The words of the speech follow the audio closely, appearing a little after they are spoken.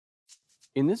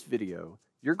In this video,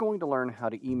 you're going to learn how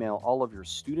to email all of your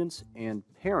students and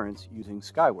parents using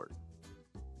Skyward.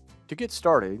 To get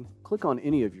started, click on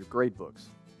any of your gradebooks.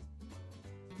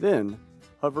 Then,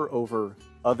 hover over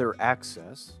Other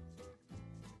Access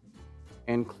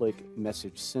and click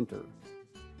Message Center.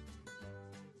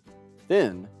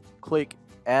 Then, click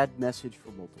Add Message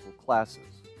for Multiple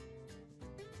Classes.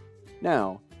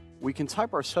 Now, we can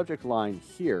type our subject line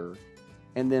here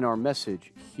and then our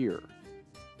message here.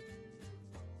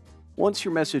 Once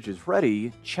your message is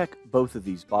ready, check both of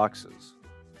these boxes.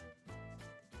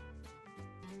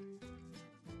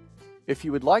 If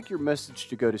you would like your message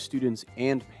to go to students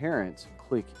and parents,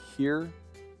 click here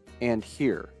and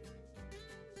here.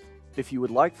 If you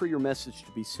would like for your message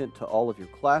to be sent to all of your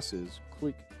classes,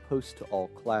 click Post to All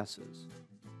Classes.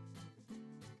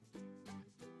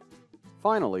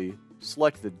 Finally,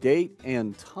 select the date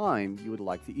and time you would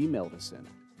like the email to send.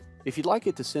 If you'd like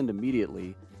it to send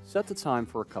immediately, set the time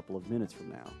for a couple of minutes from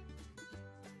now.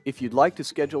 If you'd like to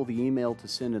schedule the email to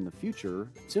send in the future,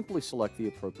 simply select the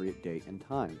appropriate date and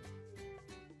time.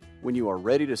 When you are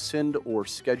ready to send or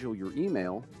schedule your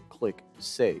email, click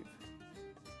Save.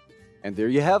 And there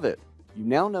you have it. You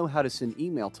now know how to send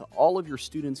email to all of your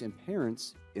students and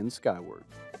parents in Skyward.